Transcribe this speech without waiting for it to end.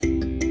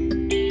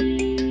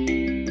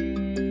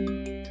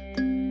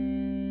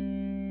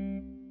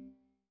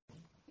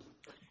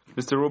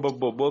Mr. Robert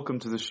Bob, welcome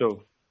to the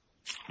show.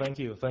 Thank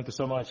you. Thank you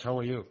so much. How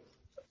are you?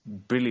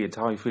 Brilliant.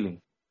 How are you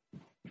feeling?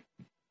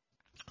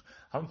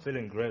 I'm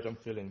feeling great. I'm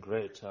feeling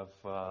great.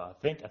 I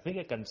think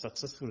I can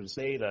successfully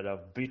say that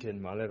I've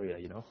beaten malaria,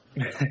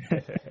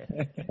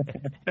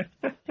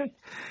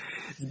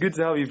 It's good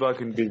to have you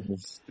back in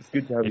business. It's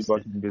good to have you It's,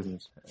 back in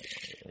business.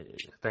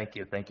 Thank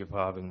you. Thank you for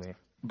having me.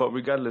 But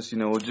regardless,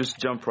 we'll just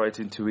jump right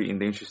into it in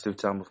the interest of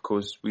time. Of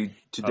course,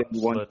 today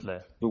Absolutely.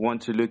 we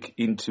want to look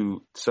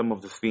into some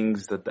of the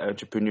things that the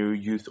entrepreneurial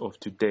youth of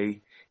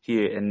today,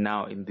 here and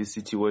now, in this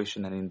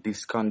situation and in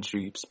this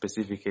country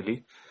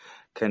specifically,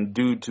 can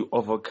do to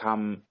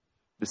overcome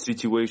the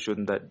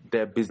situation that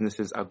their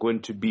businesses are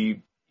going to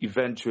be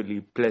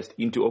eventually placed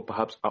into, or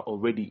perhaps are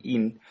already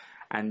in,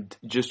 and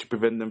just to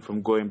prevent them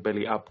from going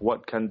belly up.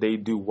 What can they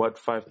do? What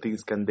 5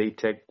 things can they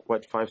take?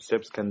 What 5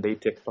 steps can they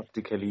take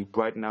practically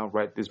right now,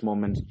 right this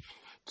moment,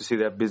 to see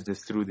their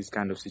business through this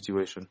kind of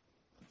situation?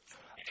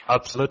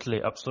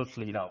 Absolutely.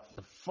 Absolutely.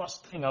 The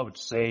first thing I would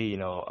say,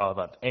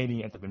 that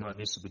any entrepreneur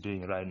needs to be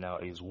doing right now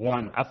is,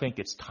 one, I think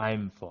it's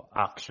time for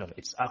action.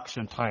 It's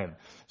action time.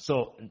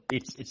 So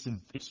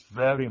it's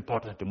very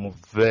important to move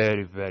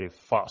very, very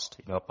fast,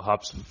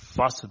 perhaps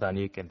faster than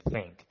you can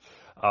think.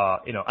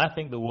 I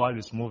think the world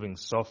is moving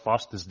so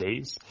fast these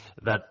days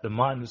that the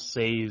man who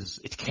says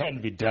it can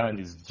be done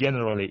is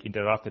generally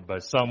interrupted by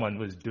someone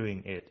who is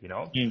doing it.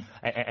 Mm.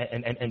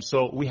 And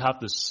so we have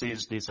to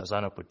seize this as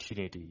an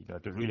opportunity,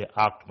 to really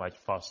act much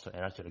faster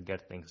and actually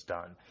get things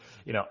done.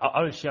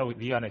 I will share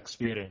with you an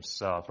experience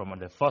from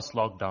the first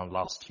lockdown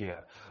last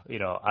year.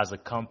 As a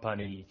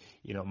company,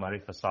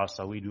 Marifa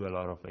Salsa, we do a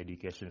lot of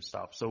education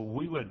stuff. So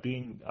we were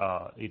doing,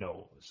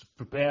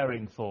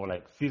 preparing for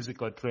like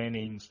physical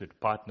trainings. With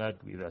partnered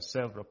with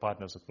several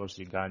partners across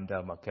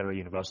Uganda, Makerere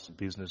University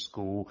Business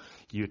School,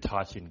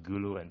 UTouch in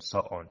Gulu, and so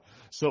on.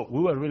 So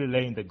we were really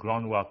laying the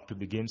groundwork to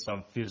begin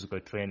some physical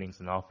trainings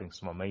and offering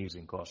some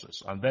amazing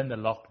courses. And then the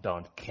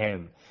lockdown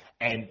came,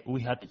 and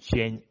we had to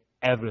change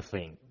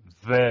everything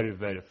very,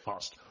 very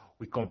fast.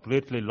 We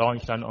completely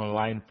launched an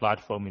online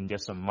platform in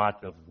just a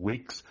matter of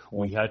weeks.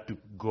 We had to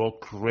go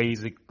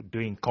crazy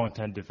doing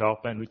content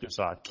development, which is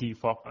our key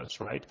focus,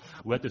 right?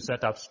 We had to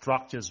set up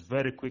structures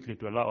very quickly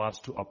to allow us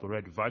to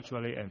operate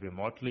virtually and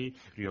remotely,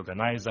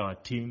 reorganize our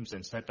teams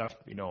and set up,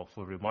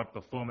 for remote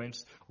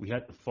performance. We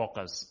had to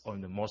focus on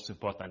the most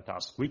important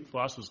task, which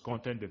for us was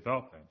content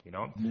development,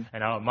 Mm-hmm.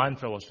 and our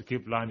mantra was to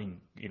keep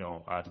learning,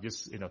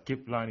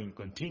 keep learning,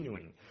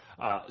 continuing.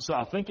 So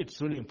I think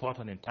it's really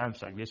important in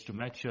times like this to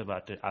make sure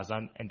that as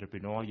an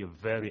entrepreneur, you're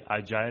very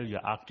agile,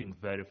 you're acting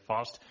very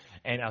fast.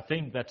 And I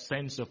think that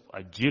sense of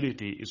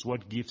agility is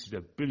what gives you the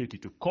ability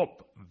to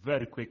cope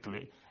very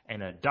quickly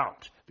and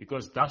adapt,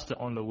 because that's the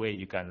only way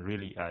you can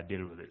really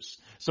deal with this.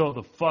 So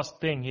the first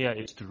thing here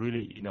is to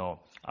really,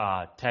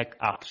 take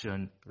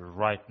action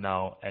right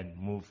now and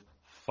move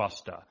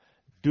faster.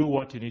 Do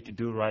what you need to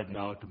do right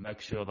now to make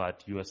sure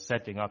that you are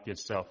setting up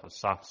yourself for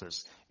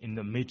success in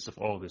the midst of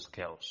all this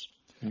chaos.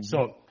 Mm-hmm.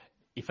 So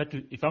if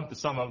I'm to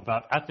sum up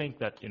that, I think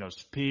that,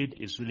 speed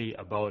is really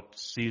about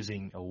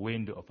seizing a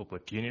window of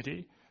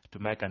opportunity to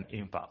make an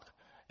impact.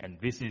 And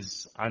this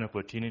is an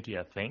opportunity,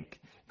 I think,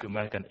 to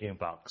make an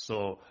impact.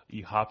 So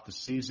you have to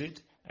seize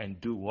it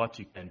and do what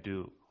you can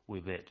do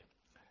with it.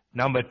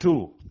 Number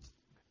 2,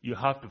 you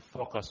have to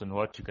focus on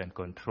what you can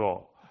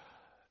control.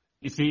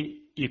 You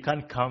see, you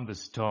can't calm the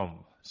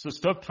storm. So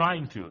stop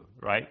trying to,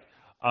 right?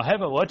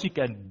 However, what you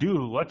can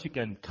do, what you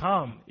can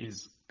calm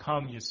is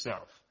calm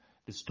yourself.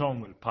 The storm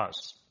will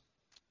pass.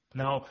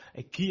 Now,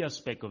 a key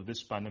aspect of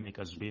this pandemic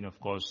has been, of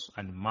course,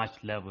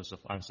 unmatched levels of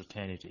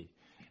uncertainty.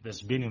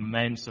 There's been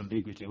immense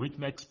ambiguity, which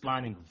makes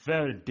planning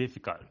very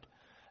difficult.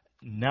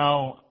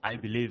 Now, I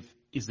believe,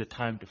 is the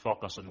time to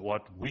focus on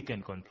what we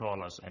can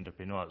control as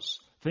entrepreneurs.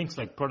 Things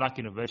like product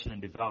innovation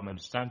and development,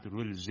 it's time to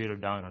really zero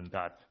down on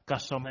that.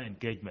 Customer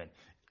engagement.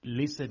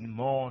 Listen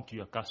more to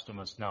your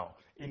customers now.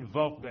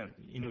 Involve them.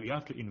 You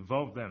have to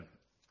involve them.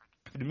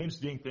 It means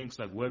doing things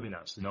like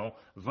webinars,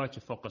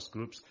 virtual focus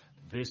groups.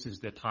 This is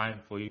the time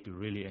for you to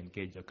really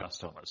engage your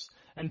customers.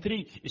 And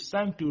 3, it's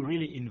time to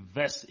really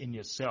invest in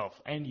yourself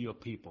and your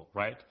people,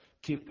 right?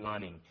 Keep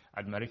learning.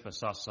 At Marifa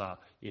Sasa,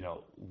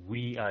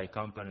 we are a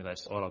company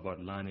that's all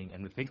about learning,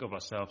 and we think of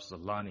ourselves as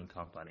a learning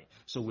company.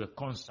 So we're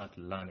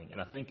constantly learning.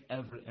 And I think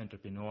every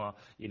entrepreneur,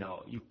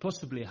 you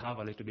possibly have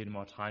a little bit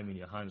more time in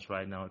your hands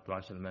right now to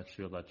actually make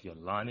sure that you're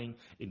learning,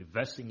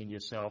 investing in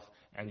yourself,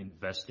 and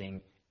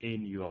investing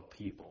in your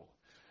people.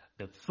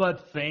 The third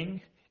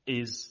thing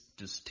is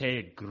to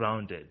stay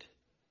grounded.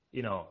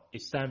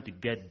 It's time to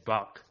get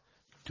back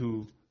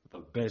to the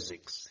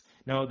basics.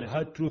 Now, the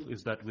hard truth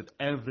is that with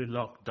every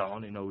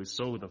lockdown, we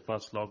saw with the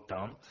first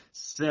lockdown,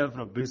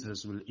 several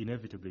businesses will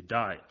inevitably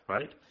die,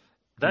 right?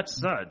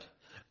 That's sad.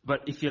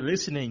 But if you're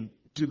listening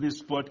to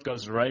this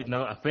podcast right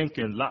now, I think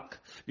you're in luck,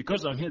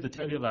 because I'm here to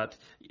tell you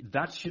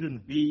that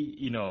shouldn't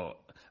be,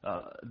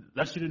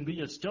 that shouldn't be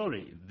your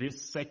story.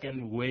 This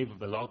second wave of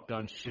the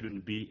lockdown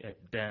shouldn't be a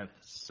death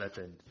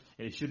sentence.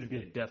 It shouldn't be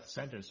a death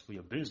sentence for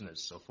your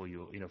business or for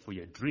your, for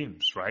your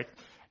dreams, right?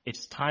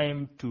 It's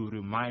time to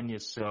remind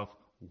yourself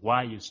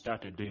why you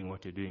started doing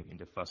what you're doing in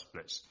the first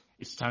place.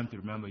 It's time to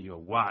remember your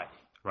why,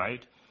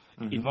 right?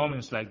 Mm-hmm. In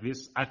moments like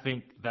this, I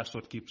think that's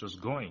what keeps us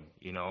going,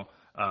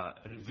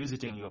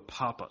 revisiting your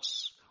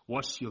purpose.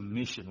 What's your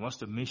mission? What's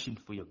the mission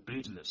for your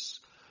business?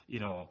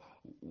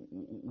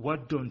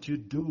 What don't you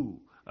do?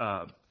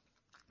 What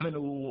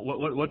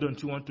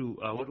don't you want to,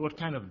 what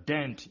kind of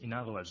dent, in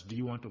other words, do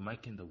you want to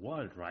make in the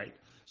world, right?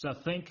 So I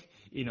think,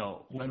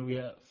 when we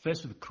are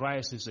faced with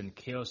crisis and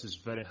chaos, it's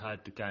very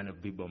hard to kind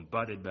of be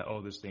bombarded by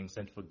all these things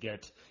and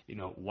forget,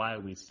 why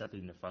we started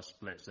in the first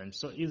place. And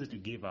so easy to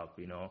give up,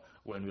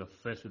 when we are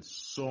faced with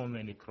so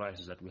many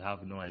crises that we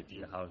have no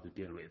idea how to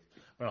deal with.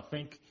 But I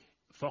think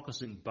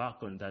focusing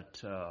back on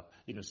that,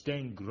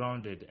 staying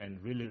grounded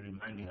and really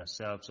reminding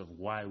ourselves of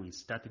why we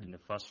started in the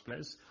first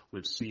place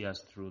will see us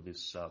through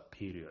this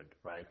period,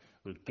 right?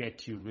 Will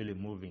get you really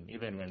moving.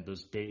 Even when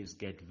those days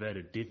get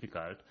very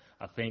difficult,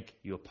 I think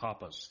your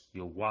purpose,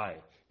 your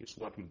why, is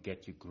what will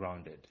get you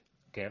grounded,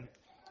 okay?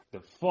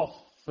 The fourth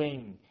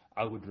thing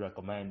I would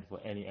recommend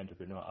for any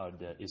entrepreneur out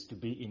there is to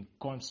be in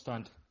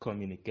constant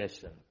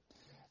communication.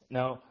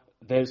 Now,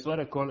 there's what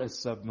I call a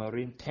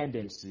submarine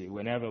tendency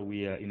whenever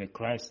we are in a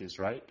crisis,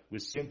 right? We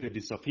simply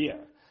disappear.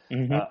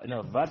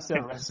 Mm-hmm. That's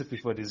a recipe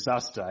for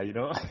disaster,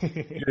 Yeah.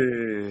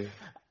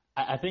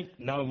 I think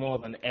now more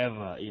than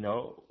ever,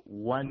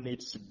 one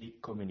needs to be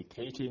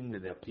communicating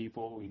with their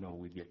people,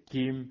 with your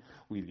team,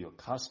 with your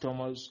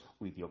customers,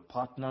 with your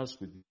partners,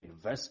 with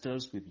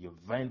investors, with your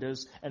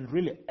vendors, and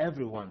really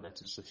everyone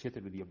that's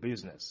associated with your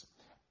business.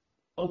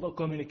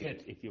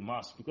 Over-communicate if you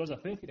must, because I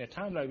think in a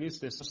time like this,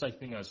 there's no such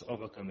thing as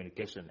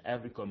over-communication.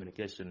 Every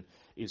communication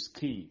is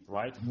key,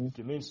 right? Mm-hmm.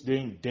 It means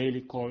doing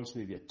daily calls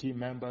with your team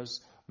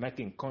members,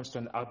 making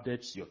constant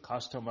updates to your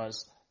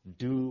customers.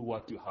 Do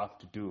what you have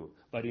to do,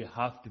 but you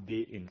have to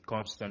be in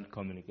constant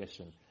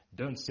communication.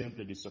 Don't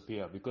simply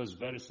disappear, because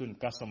very soon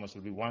customers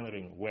will be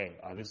wondering, where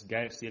are these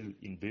guys still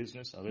in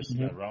business? Are they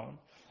still mm-hmm. around?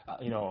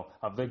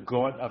 Have they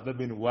gone? Have they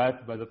been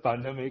wiped by the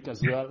pandemic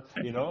as well?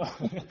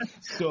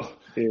 So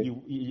yeah.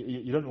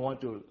 you don't want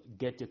to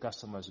get your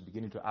customers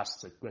beginning to ask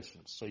such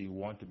questions. So you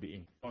want to be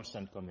in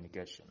constant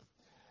communication.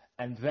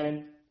 And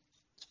then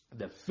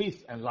the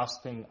fifth and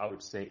last thing I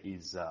would say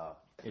is,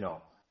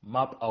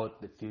 map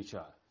out the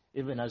future,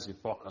 even as you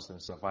focus on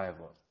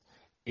survival.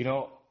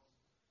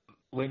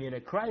 When you're in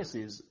a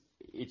crisis,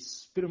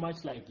 it's pretty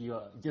much like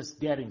you're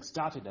just getting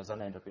started as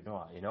an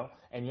entrepreneur,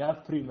 and you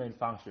have three main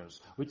functions,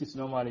 which is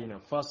normally,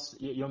 first,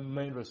 your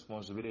main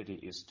responsibility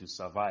is to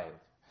survive.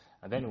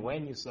 And then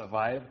when you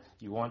survive,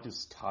 you want to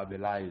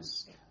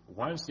stabilize.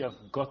 Once you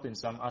have gotten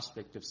some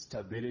aspect of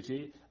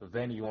stability,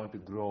 then you want to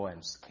grow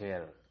and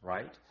scale,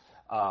 right?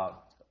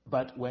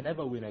 But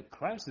whenever we're in a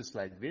crisis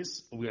like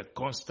this, we are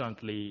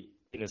constantly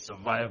in a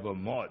survival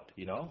mode,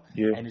 yeah.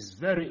 And it's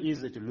very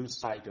easy to lose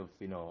sight of,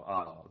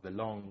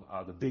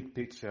 the big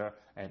picture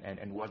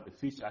and what the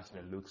future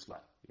actually looks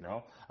like,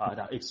 Now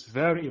it's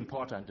very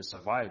important to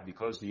survive,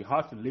 because you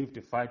have to live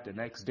to fight the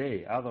next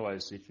day.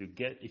 Otherwise, if you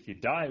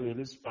die with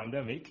this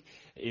pandemic,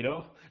 there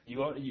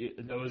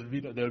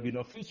will be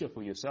no future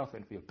for yourself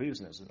and for your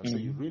business. Mm-hmm. So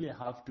you really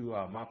have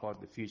to map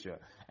out the future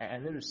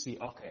and then see,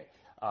 okay,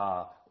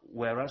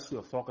 whereas we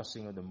are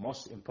focusing on the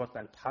most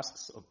important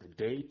tasks of the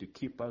day to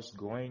keep us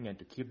going and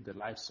to keep the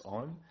lights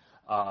on,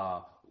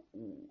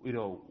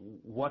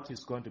 what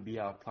is going to be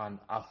our plan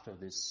after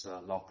this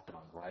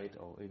lockdown, right?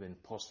 Or even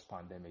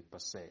post-pandemic per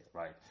se,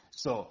 right?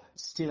 So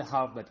still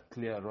have that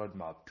clear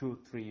roadmap, 2,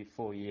 3,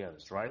 4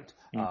 years, right?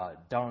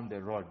 Down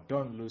the road.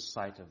 Don't lose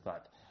sight of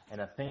that.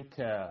 And I think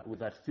with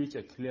that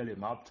future clearly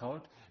mapped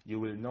out, you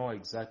will know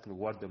exactly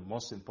what the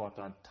most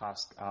important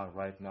tasks are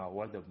right now,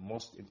 what the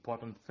most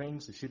important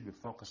things you should be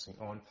focusing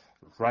on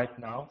right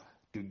now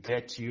to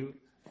get you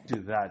to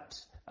that,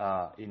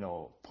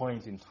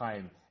 point in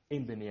time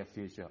in the near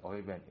future or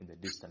even in the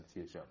distant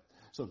future.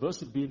 So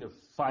those would be the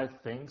 5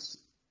 things.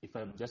 If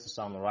I'm just to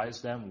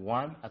summarize them,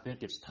 1, I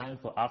think it's time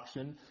for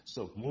action.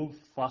 So move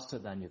faster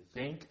than you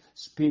think.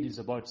 Speed is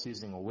about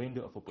seizing a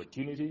window of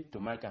opportunity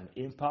to make an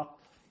impact.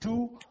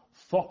 2,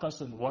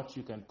 focus on what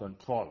you can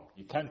control.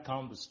 You can't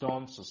calm the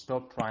storm, so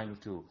stop trying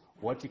to.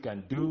 What you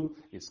can do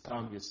is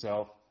calm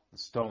yourself. The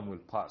storm will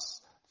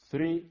pass.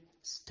 3,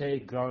 stay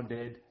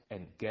grounded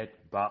and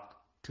get back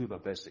to the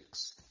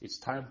basics. It's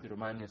time to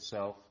remind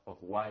yourself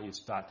of why you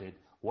started.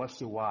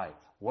 What's your why?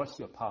 What's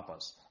your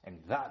purpose?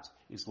 And that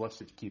is what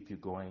should keep you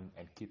going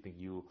and keeping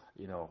you,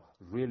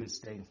 really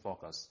staying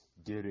focused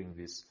during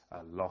this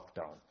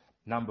lockdown.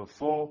 Number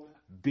 4,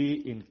 be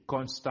in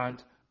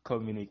constant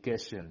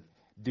communication.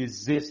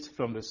 Desist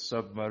from the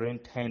submarine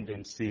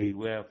tendency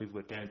where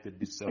people tend to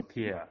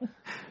disappear.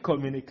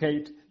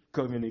 Communicate.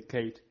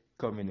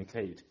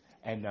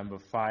 And number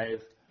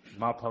 5,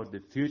 map out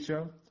the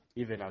future,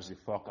 even as you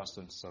focus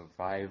on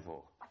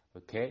survival.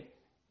 Okay?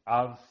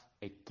 Have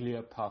a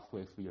clear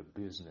pathway for your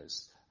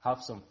business.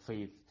 Have some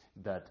faith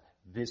that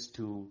this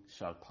too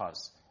shall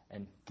pass,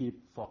 and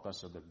keep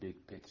focus on the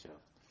big picture.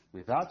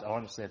 With that, I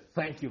want to say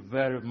thank you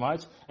very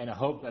much, and I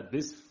hope that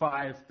these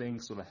 5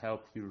 things will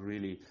help you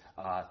really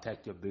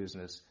take your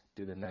business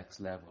to the next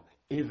level,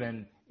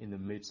 even in the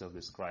midst of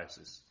this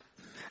crisis.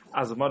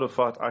 As a matter of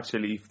fact,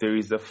 actually, if there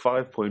is a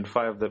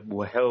 5.5 that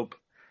will help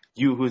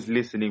you who's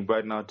listening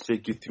right now to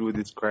take you through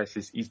this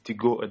crisis, is to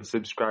go and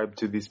subscribe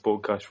to this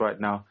podcast right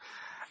now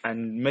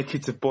and make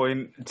it a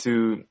point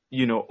to,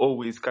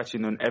 always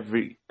catching on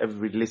every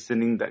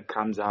listening that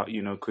comes out,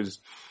 because,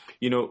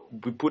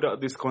 we put out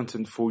this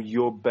content for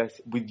your best,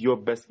 with your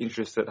best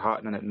interests at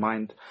heart and at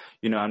mind,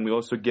 and we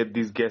also get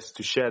these guests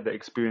to share their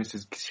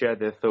experiences, share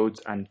their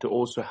thoughts, and to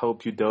also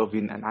help you delve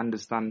in and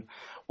understand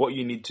what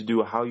you need to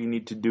do, how you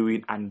need to do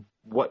it, and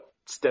what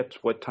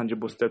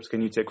tangible steps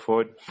can you take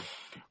forward.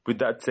 With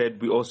that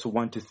said, we also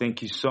want to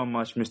thank you so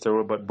much, Mr.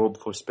 Robert Bob,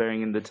 for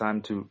sparing in the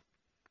time to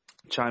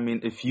chime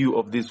in a few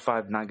of these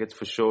 5 nuggets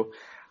for sure.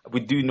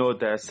 We do know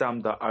there are some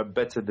that are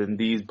better than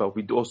these, but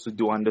we also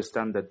do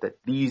understand that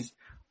these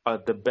are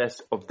the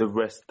best of the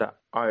rest that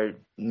are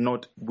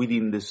not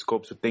within the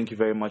scope. So thank you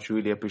very much. We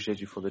really appreciate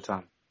you for the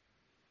time.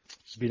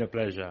 It's been a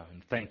pleasure,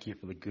 and thank you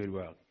for the good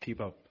work.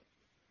 Keep up.